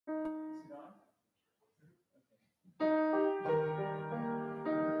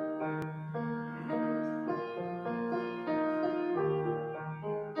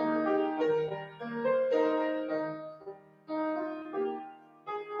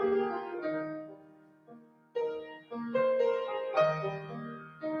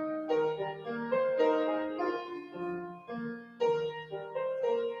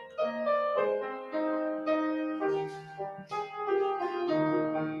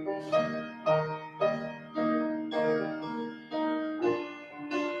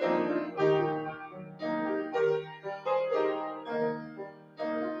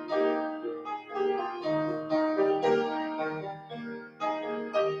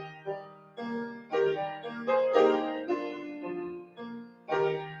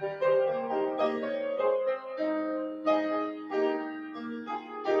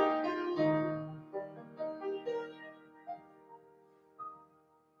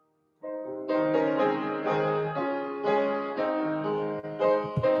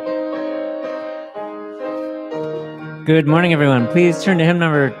Good morning, everyone. Please turn to hymn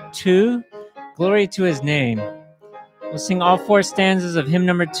number 2, Glory to His Name. We'll sing all 4 stanzas of hymn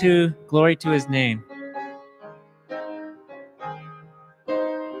number 2, Glory to His Name.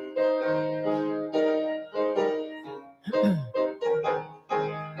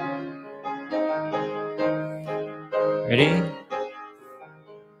 Ready?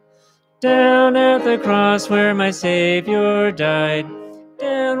 Down at the cross where my Savior died,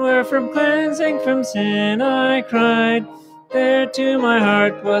 down where from cleansing from sin I cried, there to my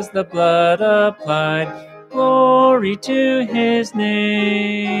heart was the blood applied. Glory to His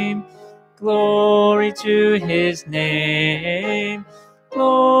name, glory to His name,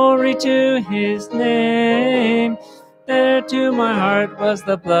 glory to His name. There to my heart was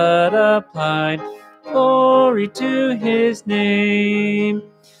the blood applied. Glory to His name.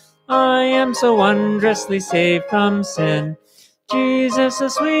 I am so wondrously saved from sin. Jesus so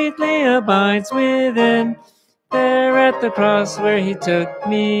sweetly abides within. There at the cross where He took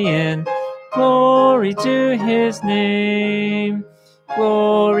me in. Glory to His name.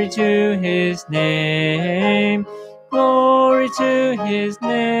 Glory to His name. Glory to His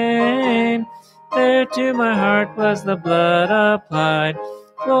name. There to my heart was the blood applied.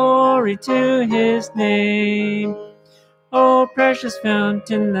 Glory to His name. O precious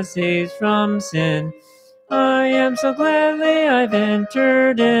fountain that saves from sin, I am so gladly I've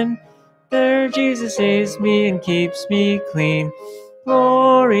entered in. There Jesus saves me and keeps me clean.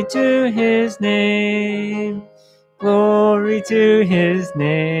 Glory to His name. Glory to His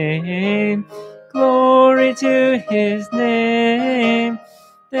name. Glory to His name.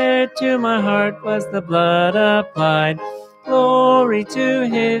 There to my heart was the blood applied. Glory to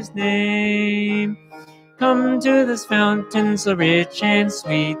His name. Come to this fountain so rich and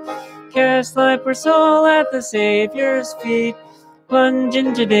sweet. Cast thy poor soul at the Savior's feet. Plunge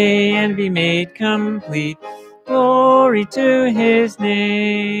in today and be made complete. Glory to His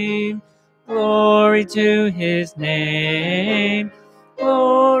name. Glory to His name.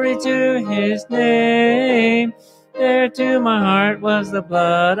 Glory to His name. There to my heart was the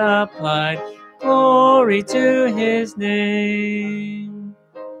blood applied. Glory to His name.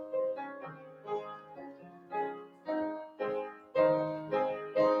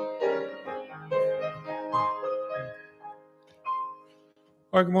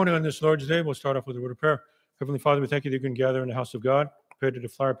 All right, good morning on this Lord's Day. We'll start off with a word of prayer. Heavenly Father, we thank you that you can gather in the house of God. Pray that the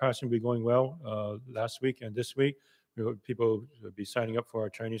flyer passing be going well last week and this week. We hope people will be signing up for our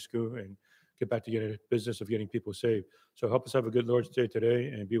Chinese school and get back to the business of getting people saved. So help us have a good Lord's Day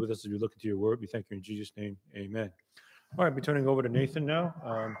today and be with us as we look into your word. We thank you in Jesus' name. Amen. All right, we're turning over to Nathan now.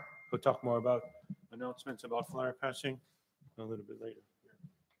 We'll talk more about announcements about flyer passing a little bit later.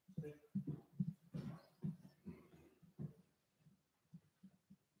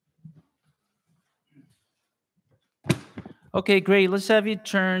 Okay, great. Let's have you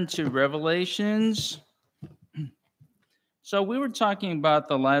turn to Revelations. So we were talking about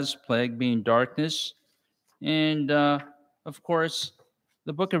the last plague being darkness. And, of course,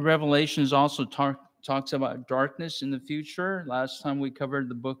 the book of Revelations also talks about darkness in the future. Last time we covered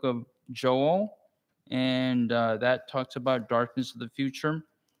the book of Joel, and that talks about darkness of the future.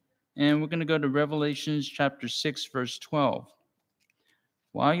 And we're going to go to Revelations chapter 6, verse 12.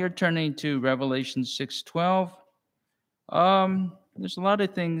 While you're turning to Revelation 6:12, there's a lot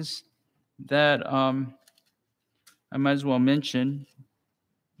of things that I might as well mention.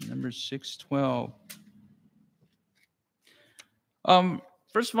 Number 6:12.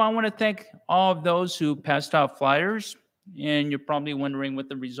 First of all, I want to thank all of those who passed out flyers, and you're probably wondering what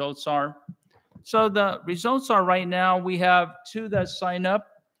the results are. So the results are right now we have 2 that sign up,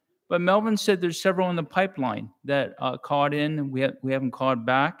 but Melvin said there's several in the pipeline that called in, and we haven't called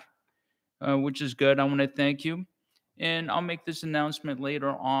back, which is good. I want to thank you. And I'll make this announcement later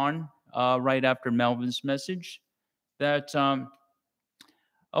on, right after Melvin's message, that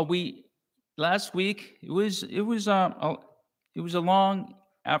last week it was a long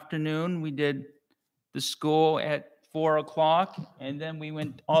afternoon. We did the school at 4:00, and then we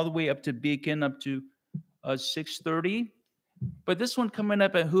went all the way up to Beacon up to 6:30. But this one coming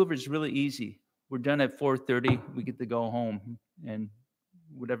up at Hoover is really easy. We're done at 4:30. We get to go home and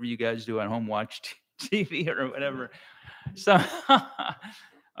whatever you guys do at home, watch TV or whatever. So,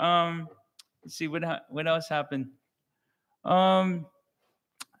 let's see what else happened. I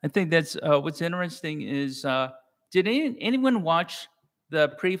think that's what's interesting is did anyone watch the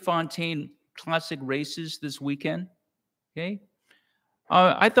Prefontaine Classic races this weekend? Okay,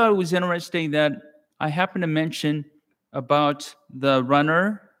 I thought it was interesting that I happened to mention about the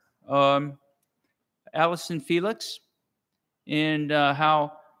runner Allison Felix and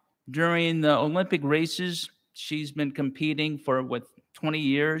how during the Olympic races she's been competing for 20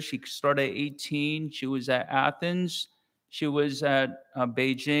 years. She started at 18. She was at Athens. She was at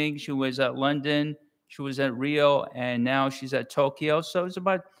Beijing. She was at London. She was at Rio, and now she's at Tokyo. So it's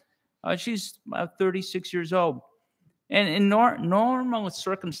about she's about 36 years old. And in normal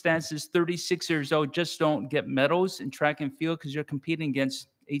circumstances, 36 years old just don't get medals in track and field because you're competing against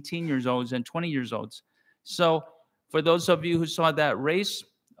 18 years olds and 20 years olds. So for those of you who saw that race,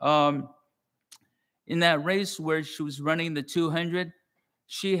 in that race where she was running the 200,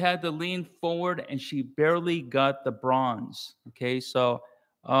 she had to lean forward and she barely got the bronze. Okay, so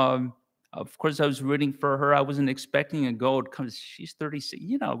of course I was rooting for her. I wasn't expecting a gold because she's 36.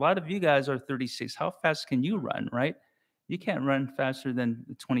 You know, a lot of you guys are 36. How fast can you run, right? You can't run faster than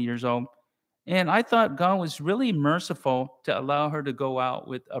 20 years old. And I thought God was really merciful to allow her to go out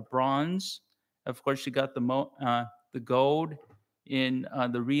with a bronze. Of course, she got the gold in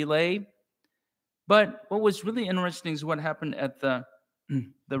the relay. But what was really interesting is what happened at the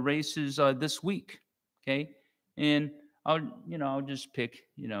races this week. Okay, and I'll just pick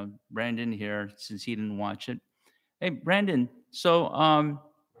Brandon here since he didn't watch it. Hey, Brandon. So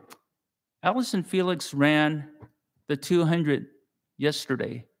Allison Felix ran the 200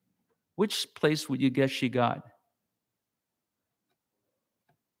 yesterday. Which place would you guess she got?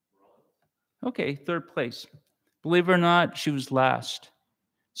 Okay, third place. Believe it or not, she was last.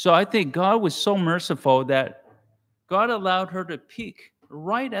 So I think God was so merciful that God allowed her to peak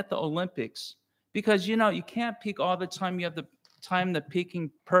right at the Olympics because, you can't peak all the time. You have to time the peaking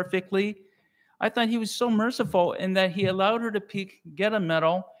perfectly. I thought he was so merciful in that he allowed her to peak, get a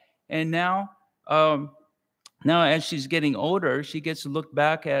medal, and now as she's getting older, she gets to look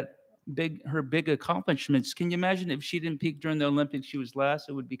back at her big accomplishments. Can you imagine if she didn't peak during the Olympics, she was last?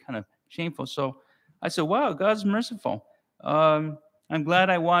 It would be kind of shameful. So I said, wow, God's merciful. I'm glad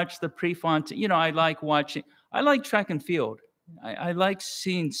I watched the pre-Fontaine. I like track and field. I like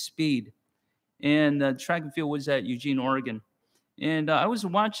seeing speed. And track and field was at Eugene, Oregon. And I was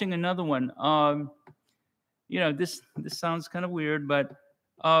watching another one. This sounds kind of weird, but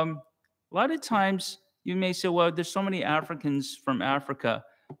a lot of times you may say, well, there's so many Africans from Africa.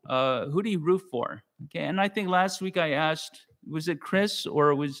 Who do you root for? Okay, and I think last week I asked, was it Chris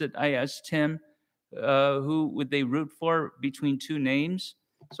or I asked Tim, who would they root for between two names?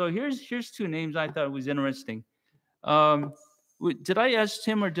 So here's two names I thought was interesting. Did I ask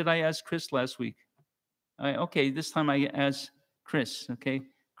Tim or did I ask Chris last week? Okay, this time I asked Chris. Okay,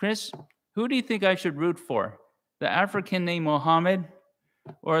 Chris, who do you think I should root for? The African name Mohammed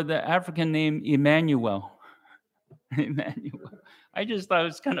or the African name Emmanuel? Emmanuel. I just thought it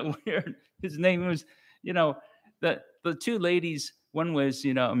was kind of weird. His name was, the two ladies. One was,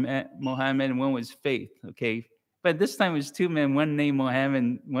 Mohammed, and one was Faith. Okay, but this time it was two men. One named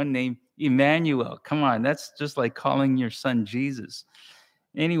Mohammed, one named Emmanuel. Come on, that's just like calling your son Jesus.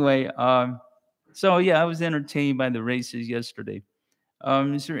 Anyway, so yeah, I was entertained by the races yesterday.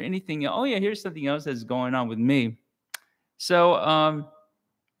 Is there anything? Oh yeah, here's something else that's going on with me. So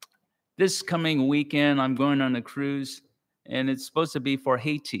this coming weekend, I'm going on a cruise, and it's supposed to be for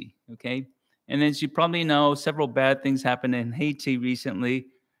Haiti. Okay. And as you probably know, several bad things happened in Haiti recently.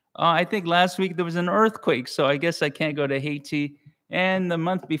 I think last week there was an earthquake, so I guess I can't go to Haiti. And the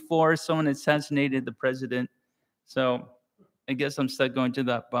month before, someone assassinated the president. So I guess I'm stuck going to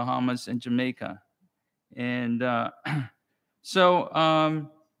the Bahamas and Jamaica. And so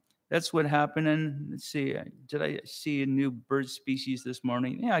that's what happened. And let's see, did I see a new bird species this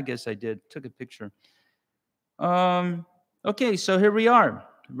morning? Yeah, I guess I did. Took a picture. Okay, so here we are.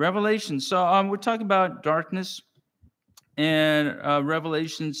 Revelation. So we're talking about darkness, and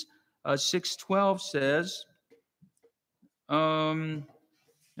Revelations 6:12 says, yeah,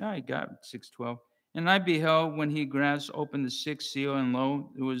 I got 6:12. And I beheld when he grasped open the sixth seal, and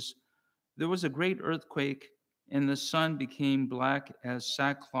lo, there was a great earthquake, and the sun became black as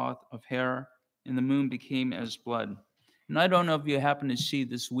sackcloth of hair, and the moon became as blood. And I don't know if you happen to see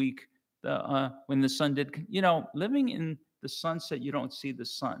this week when the sun did, living in the sunset, you don't see the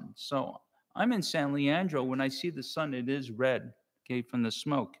sun. So I'm in San Leandro. When I see the sun, it is red, okay, from the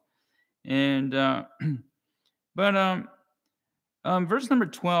smoke. And but verse number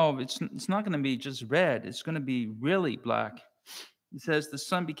 12, it's not going to be just red. It's going to be really black. It says the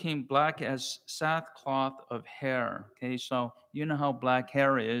sun became black as sackcloth of hair. Okay, so you know how black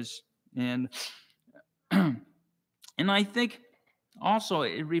hair is, and and I think also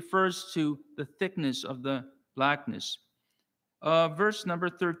it refers to the thickness of the blackness. Verse number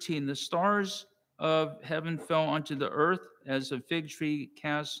 13, the stars of heaven fell onto the earth as a fig tree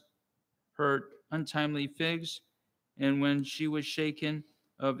casts her untimely figs, and when she was shaken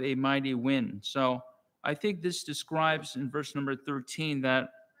of a mighty wind. So I think this describes in verse number 13 that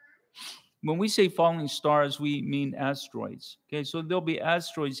when we say falling stars, we mean asteroids. Okay, so there'll be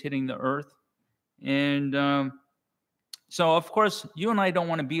asteroids hitting the Earth. And so, of course, you and I don't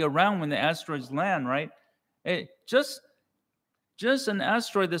want to be around when the asteroids land, right? Just an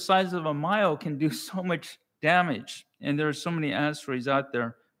asteroid the size of a mile can do so much damage. And there are so many asteroids out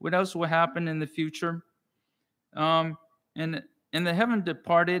there. What else will happen in the future? And the heaven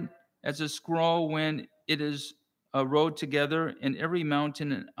departed as a scroll when it is rolled together, and every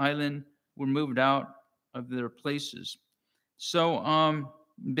mountain and island were moved out of their places. So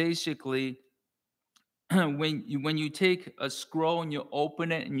basically, when you take a scroll and you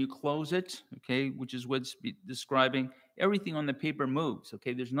open it and you close it, okay, which is what's describing, everything on the paper moves.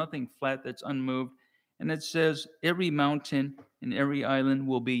 Okay, there's nothing flat that's unmoved, and it says every mountain and every island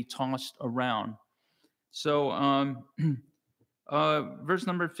will be tossed around. So verse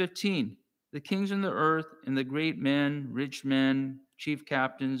number 15, the kings in the earth and the great men, rich men, chief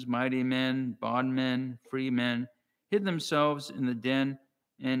captains, mighty men, bondmen, free men, hid themselves in the den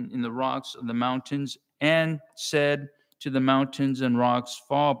and in the rocks of the mountains, and said to the mountains and rocks,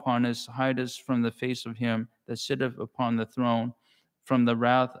 fall upon us, hide us from the face of him that sitteth upon the throne, from the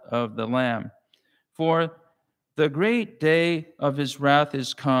wrath of the Lamb. For the great day of his wrath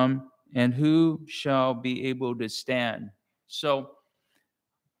is come, and who shall be able to stand? So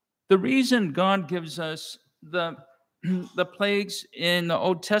the reason God gives us the plagues in the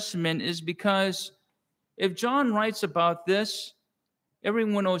Old Testament is because if John writes about this,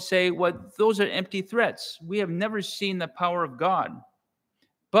 everyone will say, well, those are empty threats. We have never seen the power of God.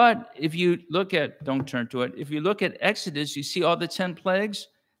 But if you look at, don't turn to it, if you look at Exodus, you see all the 10 plagues.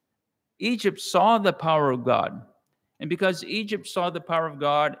 Egypt saw the power of God. And because Egypt saw the power of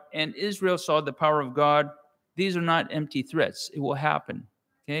God and Israel saw the power of God, these are not empty threats. It will happen.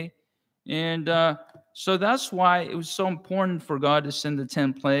 Okay? And so that's why it was so important for God to send the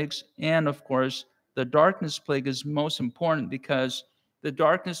 10 plagues. And of course, the darkness plague is most important because the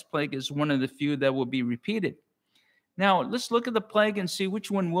darkness plague is one of the few that will be repeated. Now, let's look at the plague and see which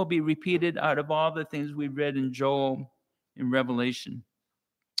one will be repeated out of all the things we read in Joel and Revelation.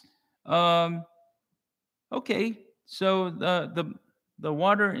 Okay, so the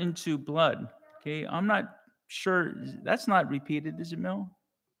water into blood. Okay, I'm not sure. That's not repeated, is it, Mel?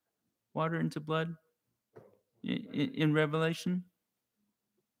 Water into blood in Revelation?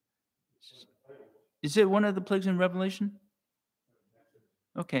 Is it one of the plagues in Revelation?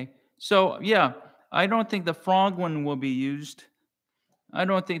 Okay, so yeah, I don't think the frog one will be used. I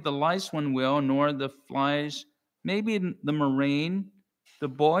don't think the lice one will, nor the flies. Maybe the murrain, the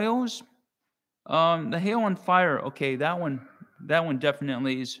boils, the hail and fire. Okay, that one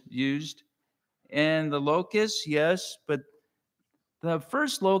definitely is used. And the locust, yes, but the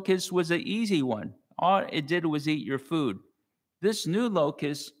first locust was an easy one. All it did was eat your food. This new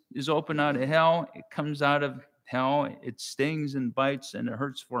locust is open out of hell. It comes out of hell. It stings and bites and it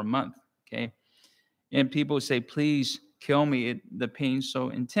hurts for a month. Okay. And people say, please kill me. The pain's so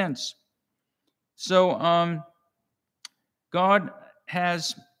intense. So God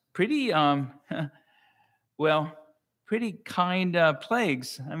has pretty, pretty kind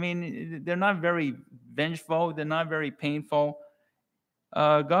plagues. I mean, they're not very vengeful. They're not very painful.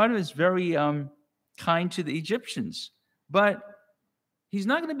 God is very kind to the Egyptians. But he's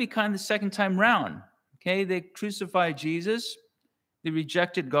not going to be kind the second time round. Okay, they crucified Jesus. They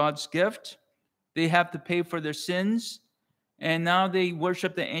rejected God's gift. They have to pay for their sins. And now they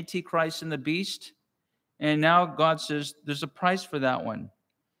worship the Antichrist and the beast. And now God says there's a price for that one.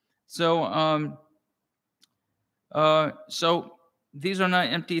 So, so these are not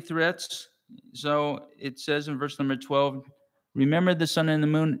empty threats. So it says in verse number 12, remember the sun and the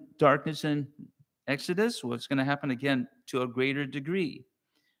moon, darkness in Exodus? Well, it's going to happen again to a greater degree.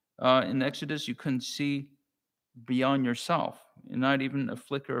 In Exodus, you couldn't see beyond yourself, and not even a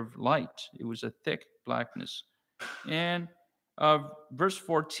flicker of light. It was a thick blackness. And verse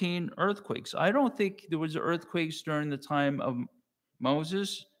 14, earthquakes. I don't think there was earthquakes during the time of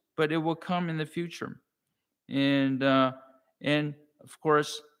Moses, but it will come in the future. And of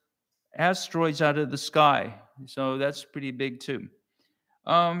course, asteroids out of the sky. So that's pretty big too.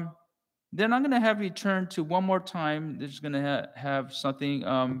 Then I'm going to have you turn to one more time. There's going to have something,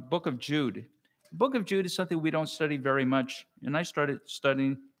 Book of Jude. The Book of Jude is something we don't study very much, and I started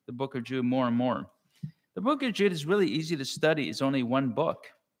studying the Book of Jude more and more. The Book of Jude is really easy to study. It's only one book,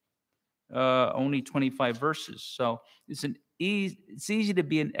 only 25 verses. So it's easy to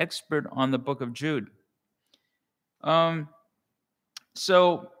be an expert on the Book of Jude.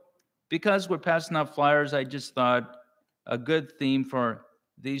 So because we're passing out flyers, I just thought a good theme for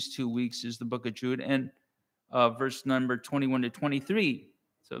these 2 weeks is the book of Jude, and verse number 21 to 23.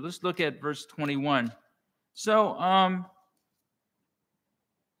 So let's look at verse 21. So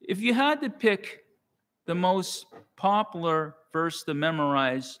if you had to pick the most popular verse to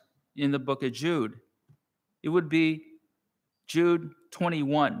memorize in the book of Jude, it would be Jude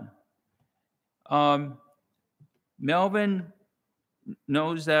 21. Melvin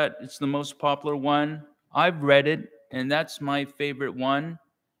knows that it's the most popular one. I've read it, and that's my favorite one.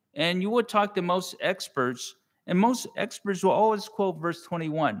 And you would talk to most experts, and most experts will always quote verse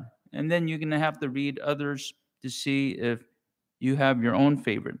 21. And then you're going to have to read others to see if you have your own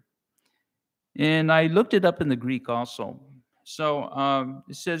favorite. And I looked it up in the Greek also. So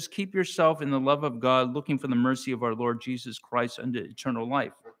it says, keep yourself in the love of God, looking for the mercy of our Lord Jesus Christ unto eternal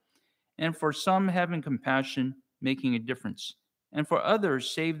life. And for some, having compassion, making a difference. And for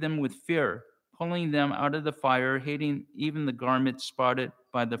others, save them with fear, pulling them out of the fire, hating even the garment spotted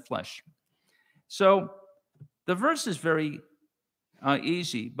by the flesh. So the verse is very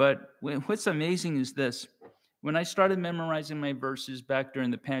easy, but what's amazing is this. When I started memorizing my verses back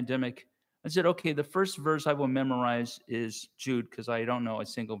during the pandemic, I said, okay, the first verse I will memorize is Jude, because I don't know a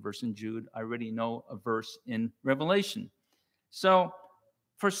single verse in Jude. I already know a verse in Revelation. So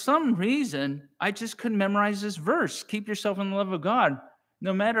for some reason, I just couldn't memorize this verse. Keep yourself in the love of God.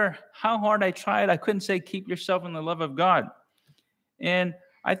 No matter how hard I tried, I couldn't say keep yourself in the love of God. And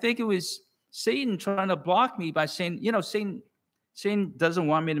I think it was Satan trying to block me by saying, Satan doesn't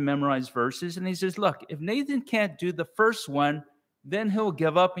want me to memorize verses. And he says, look, if Nathan can't do the first one, then he'll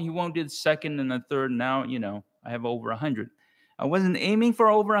give up and he won't do the second and the third. Now, I have over 100. I wasn't aiming for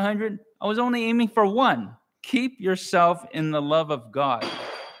over 100. I was only aiming for one. Keep yourself in the love of God.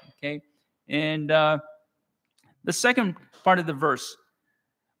 Okay. And the second part of the verse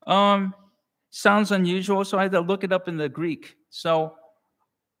sounds unusual, so I had to look it up in the Greek. So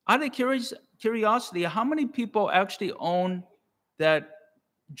out of curiosity, how many people actually own that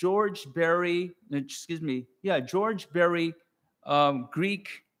George Berry Greek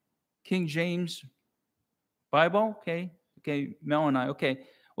King James Bible? Okay, Mel and I. Okay,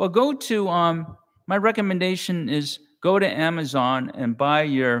 well, go to my recommendation is go to Amazon and buy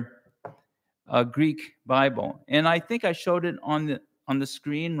your Greek Bible. And I think I showed it on the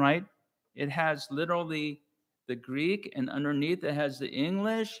screen, right? It has literally the Greek, and underneath it has the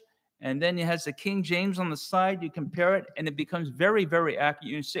English, and then it has the King James on the side. You compare it, and it becomes very, very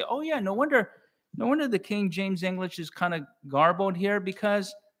accurate. You say, oh yeah, no wonder the King James English is kind of garbled here,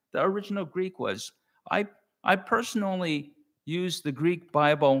 because the original Greek was. I personally use the Greek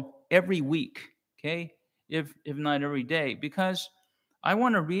Bible every week, okay, if not every day, because I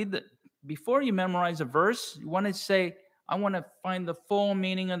want to read before you memorize a verse, you want to say, I want to find the full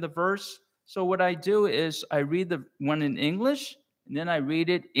meaning of the verse. So what I do is I read the one in English, and then I read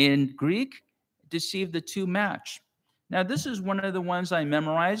it in Greek to see if the two match. Now, this is one of the ones I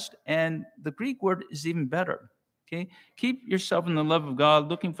memorized, and the Greek word is even better. Okay, keep yourself in the love of God,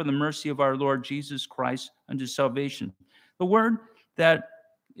 looking for the mercy of our Lord Jesus Christ unto salvation. The word that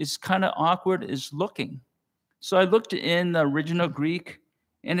is kind of awkward is looking. So I looked in the original Greek,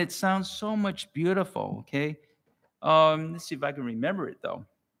 and it sounds so much beautiful. Okay, let's see if I can remember it though.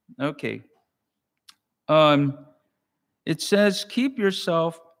 Okay, it says, keep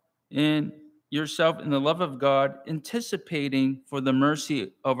yourself in the love of God, anticipating for the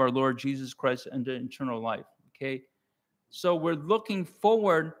mercy of our Lord Jesus Christ unto eternal life. Okay, so we're looking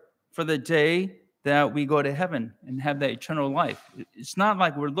forward for the day that we go to heaven and have that eternal life. It's not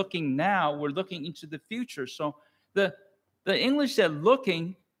like we're looking now, we're looking into the future. So the English said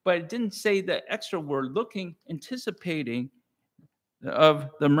looking, but it didn't say the extra word, looking, anticipating of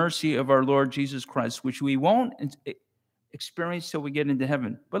the mercy of our Lord Jesus Christ, which we won't experience till we get into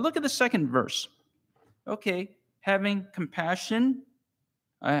heaven. But look at the second verse. Okay, having compassion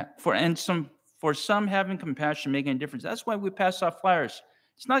for some having compassion, making a difference. That's why we pass off flyers.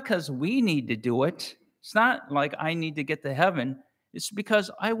 It's not because we need to do it. It's not like I need to get to heaven. It's because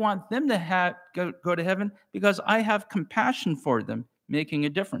I want them to go to heaven, because I have compassion for them, making a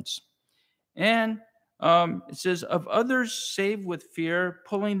difference. And it says, of others saved with fear,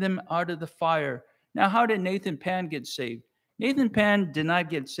 pulling them out of the fire. Now, how did Nathan Pan get saved? Nathan Pan did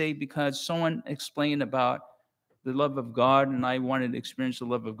not get saved because someone explained about the love of God, and I wanted to experience the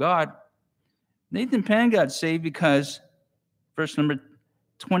love of God. Nathan Pan got saved because, verse number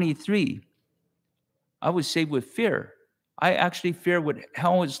 23, I was saved with fear. I actually fear what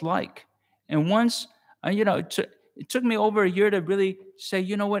hell is like. And once, it took me over a year to really say,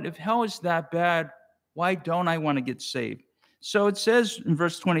 you know what, if hell is that bad, why don't I want to get saved? So it says in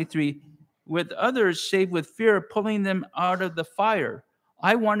verse 23, with others saved with fear, pulling them out of the fire.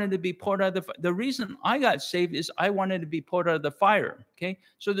 I wanted to be poured out of the reason I got saved is I wanted to be poured out of the fire. Okay.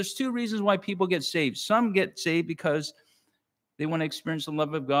 So there's two reasons why people get saved. Some get saved because they want to experience the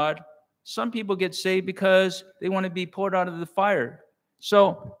love of God. Some people get saved because they want to be poured out of the fire.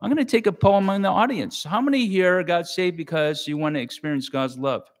 So I'm going to take a poll among the audience. How many here got saved because you want to experience God's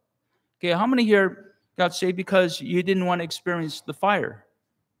love? Okay. How many here got saved because you didn't want to experience the fire?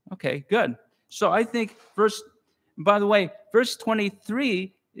 Okay, good. So I think by the way, verse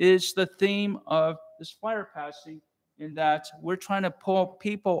 23 is the theme of this fire passing, in that we're trying to pull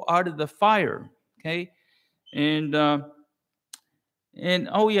people out of the fire. Okay, and oh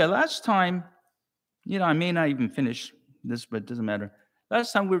yeah, last time, I may not even finish this, but it doesn't matter.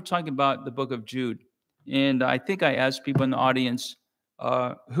 Last time we were talking about the book of Jude, and I think I asked people in the audience,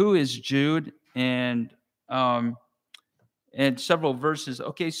 who is Jude, and several verses.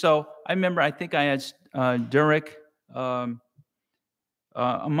 Okay, so I remember, I think I asked Derek, among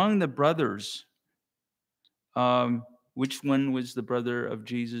the brothers, which one was the brother of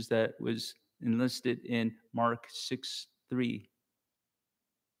Jesus that was enlisted in Mark 6:3?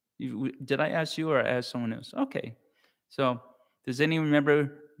 Did I ask you or ask someone else? Okay, so does anyone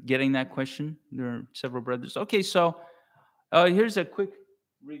remember getting that question? There are several brothers. Okay, so here's a quick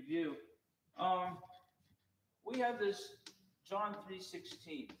review. We have this John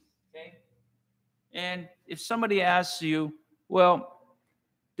 3:16, okay? And if somebody asks you, well,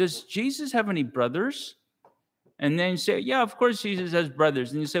 does Jesus have any brothers? And then you say, yeah, of course Jesus has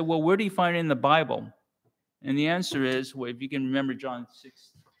brothers. And you say, well, where do you find it in the Bible? And the answer is, well, if you can remember John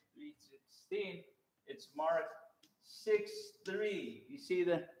 3:16, it's Mark 6:3. You see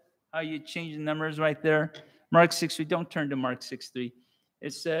how you change the numbers right there? Mark 6:3. Don't turn to Mark 6:3.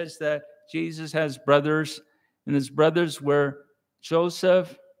 It says that Jesus has brothers, and his brothers were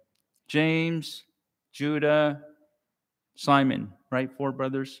Joseph, James, Judah, Simon, right? 4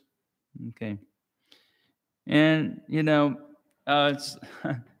 brothers. Okay. And,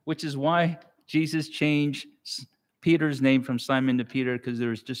 which is why Jesus changed Peter's name from Simon to Peter, because there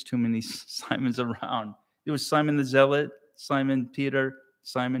was just too many Simons around. There was Simon the Zealot, Simon Peter,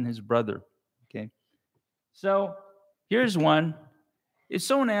 Simon his brother. Okay. So here's one. If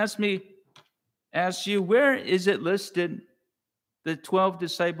someone asks you, where is it listed, the 12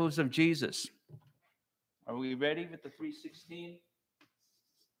 disciples of Jesus? Are we ready with the 3:16?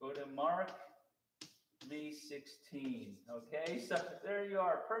 Go to Mark 3:16. Okay, so there you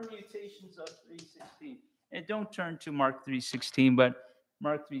are, permutations of 3:16. And don't turn to Mark 3:16, but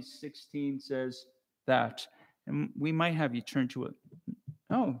Mark 3:16 says that. And we might have you turn to it.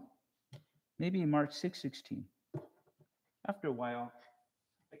 Oh, maybe Mark 6:16. After a while,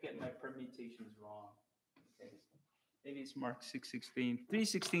 I get my permutations wrong. Okay, maybe it's Mark 6:16.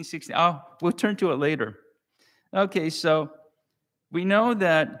 3:16, 16. Oh, we'll turn to it later. Okay, so we know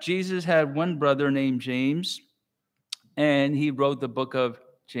that Jesus had one brother named James, and he wrote the book of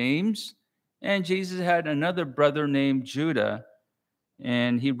James. And Jesus had another brother named Judah,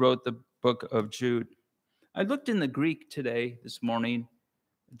 and he wrote the book of Jude. I looked in the Greek this morning,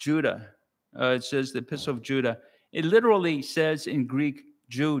 Judah. It says the Epistle of Judah. It literally says in Greek,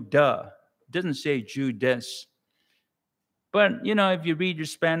 Judah. It doesn't say Judas. But, if you read your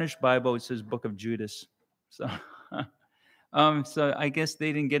Spanish Bible, it says book of Judas. So, so I guess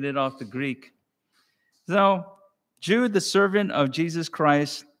they didn't get it off the Greek. So, Jude, the servant of Jesus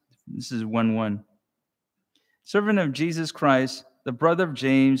Christ, this is 1:1. Servant of Jesus Christ, the brother of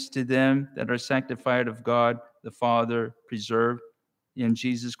James, to them that are sanctified of God, the Father, preserved in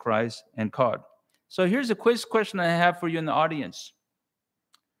Jesus Christ and called. So here's a quiz question I have for you in the audience.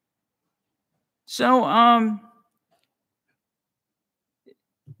 So,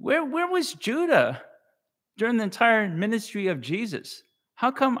 where was Judah during the entire ministry of Jesus?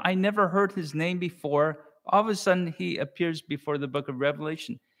 How come I never heard his name before? All of a sudden, he appears before the book of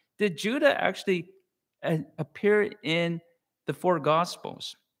Revelation. Did Judah actually appear in the 4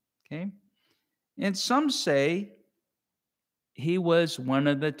 Gospels? Okay. And some say he was one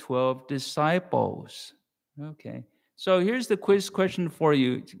of the 12 disciples. Okay. So here's the quiz question for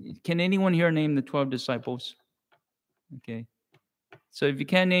you. Can anyone here name the 12 disciples? Okay. So if you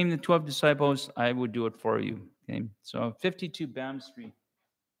can't name the 12 disciples, I will do it for you. Okay. So 52 Bam Street.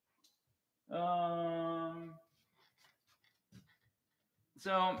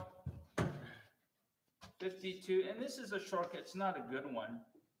 So 52, and this is a shortcut. It's not a good one,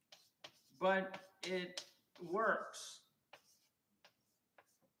 but it works.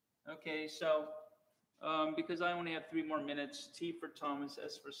 Okay, so because I only have 3 more minutes, T for Thomas,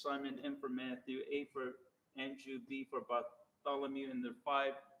 S for Simon, M for Matthew, A for Andrew, B for Bartholomew, and there are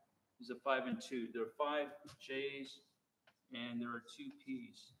 5. There's a 5 and 2. There are 5 J's and there are two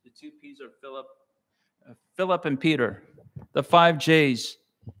P's. The two P's are Philip and Peter, the 5 J's.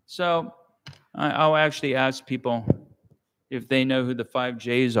 So I'll actually ask people if they know who the 5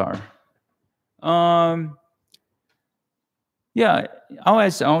 J's are. Yeah, I'll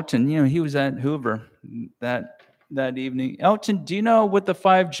ask Elton. You know, he was at Hoover that evening. Elton, do you know what the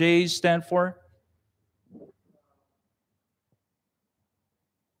 5 J's stand for?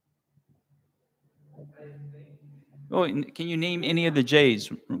 Oh, can you name any of the J's?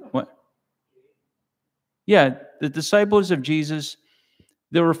 What? Yeah, the disciples of Jesus.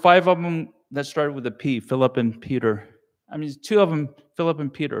 There were 5 of them that started with a P, Philip and Peter. I mean, 2 of them, Philip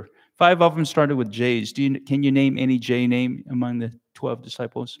and Peter. 5 of them started with J's. Can you name any J name among the 12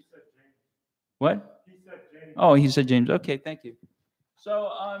 disciples? What? He said James. Oh, he said James. Okay, thank you. So,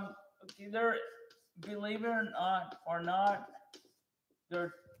 there, believe it or not,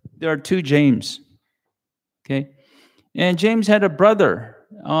 there are 2 James. Okay, and James had a brother.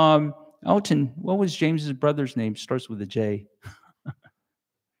 Elton, what was James's brother's name? Starts with a J.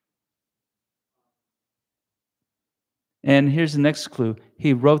 And here's the next clue.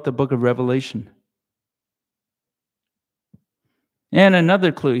 He wrote the book of Revelation. And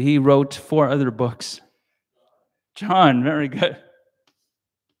another clue. He wrote 4 other books. John, very good.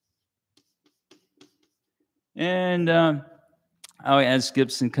 And I'll ask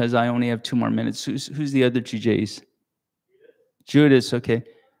Gibson because I only have 2 more minutes. Who's the other 2 J's? Judas, okay.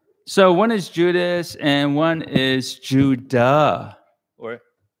 So one is Judas and one is Judah. Or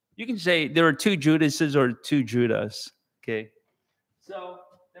you can say there are 2 Judases or 2 Judas. Okay. So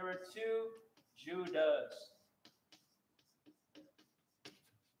there are 2 Judas.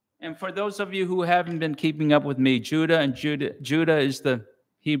 And for those of you who haven't been keeping up with me, Judah is the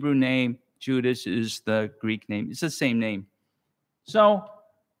Hebrew name. Judas is the Greek name. It's the same name. So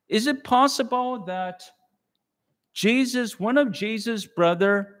is it possible that one of Jesus'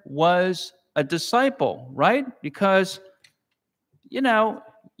 brother was a disciple, right? Because, you know,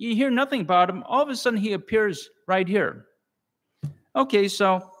 you hear nothing about him. All of a sudden he appears right here. Okay,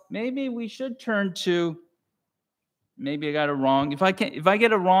 so maybe we should turn to, maybe I got it wrong. If I get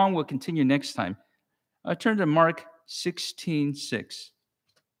it wrong, we'll continue next time. I'll turn to Mark 16:6.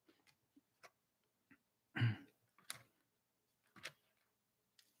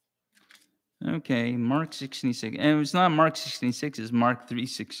 Okay, Mark 16:6. And it's not Mark 16:6, it's Mark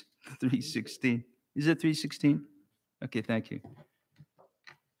 3:16. Is it 3:16? Okay, thank you.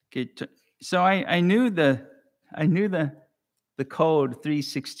 Okay, so I knew the code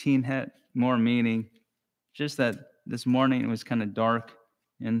 3:16 had more meaning. Just that this morning it was kind of dark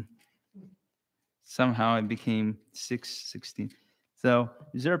and somehow it became 6:16. So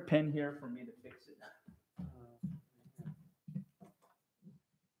is there a pen here for me to fix it?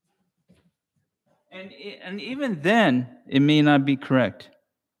 And even then, it may not be correct.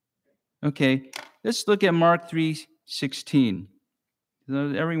 Okay, let's look at Mark 3:16.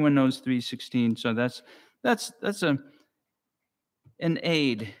 Everyone knows 3:16, so that's an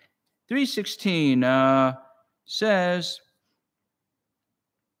aid. 3:16 says,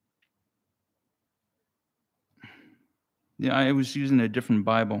 yeah, I was using a different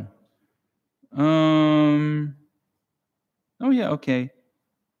Bible. Oh yeah, okay.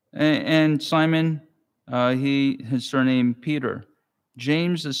 And Simon, his surname Peter.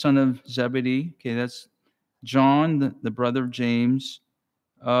 James, the son of Zebedee. Okay, that's John, the brother of James.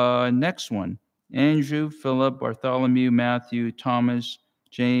 Next one. Andrew, Philip, Bartholomew, Matthew, Thomas,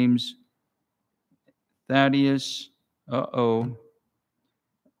 James, Thaddeus.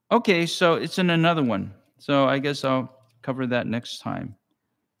 Okay, so it's in another one. So I guess I'll cover that next time.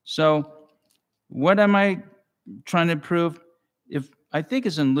 So what am I trying to prove? I think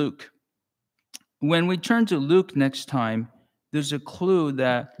it's in Luke. When we turn to Luke next time, there's a clue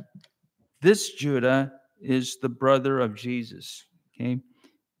that this Judah is the brother of Jesus. Okay,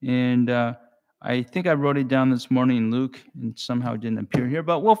 and I think I wrote it down this morning in Luke, and somehow it didn't appear here.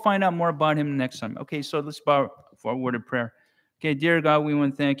 But we'll find out more about him next time. Okay, so let's bow for a word of prayer. Okay, dear God, we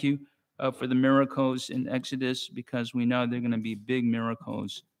want to thank you for the miracles in Exodus, because we know they're going to be big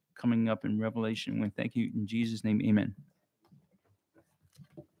miracles coming up in Revelation. We thank you in Jesus' name, amen.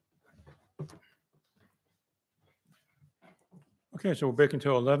 Okay, so we'll break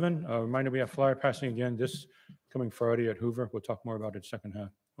until 11. Reminder, we have flyer passing again this coming Friday at Hoover. We'll talk more about it second half.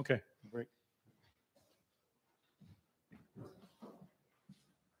 Okay, break.